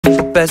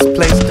The best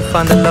place to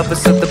find the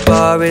lovers of the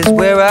bar is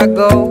where I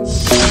go.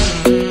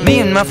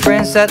 Me and my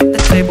friends at the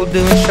table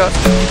doing shots,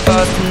 drinking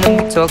fast, and then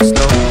we talk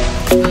slow.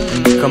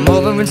 Come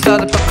over and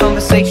start up a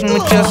conversation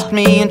with just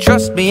me, and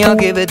trust me, I'll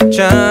give it a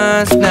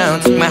chance. Now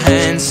take my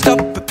hand, stop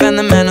it, and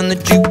the man on the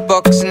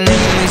jukebox, and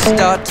then we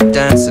start to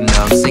dance. And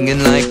now I'm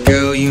singing like,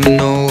 girl, you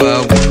know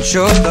I want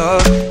your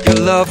love. Your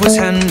love was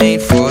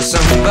handmade for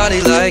somebody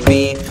like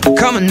me.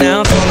 Come on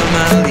now, follow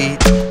my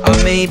lead.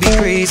 I may be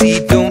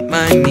crazy, don't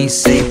mind me.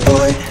 Say,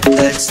 boy,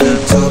 let's not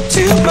talk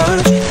too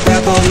much.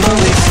 Grab on my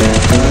waist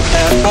and put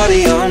that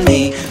body on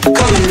me.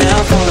 Come on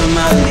now, follow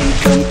my lead.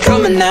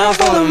 Come on now,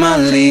 follow my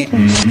lead.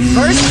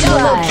 First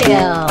solo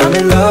kill. I'm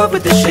in love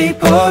with the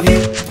shape of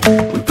you.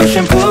 We push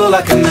and pull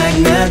like a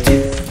magnet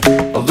do.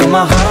 Although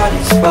my heart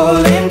is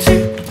falling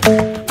too.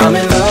 I'm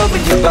in love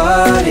with your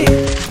body.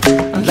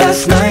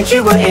 Last night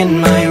you were in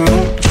my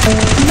room.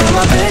 Now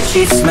my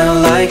bedsheets smell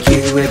like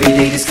you. Every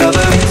day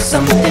discovering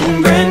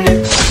something brand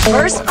new.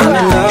 First I'm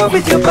in love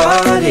with your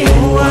body. I'm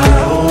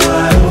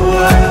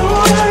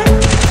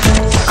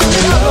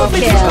in love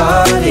with your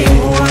body.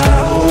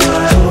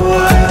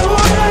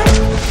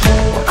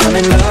 I'm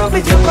in love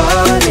with your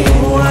body.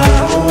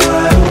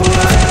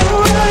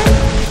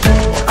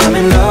 I'm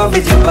in love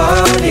with your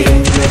body.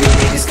 Every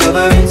day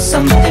discovering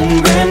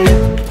something brand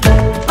new.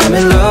 I'm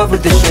in love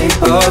with the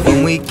shape of you.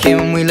 When we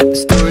came, we let the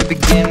story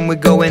begin. We're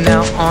going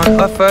out on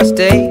our first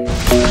date.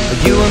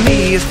 You and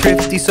me is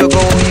thrifty, so go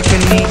all you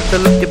can eat.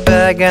 Fill up your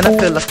bag and I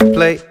fill up the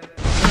plate.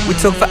 We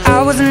talk for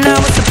hours and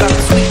hours about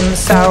the sweet and the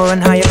sour,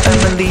 and how your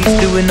family's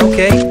doing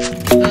okay.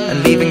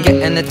 And leaving,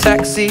 getting a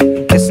taxi,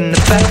 kissing the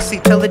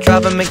backseat, tell the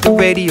driver make the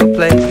radio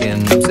play.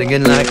 And I'm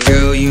singing like,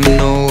 girl, you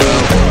know I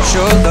want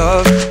your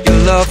love. Your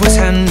love was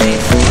handmade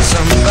for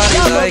somebody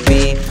like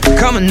me.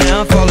 Come on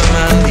now, follow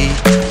my lead.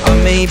 I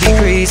may be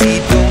crazy,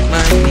 don't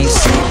mind me.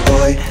 Say,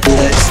 boy,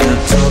 let's not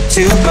talk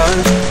too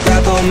much.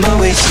 Grab on my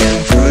waist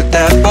and put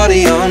that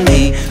body on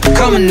me.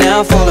 Come on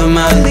now, follow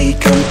my lead.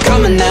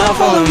 Come on now,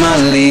 follow my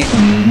lead.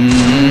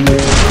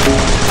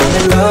 I'm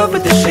in love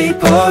with the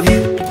shape of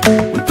you.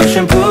 We push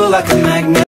and pull like a magnet.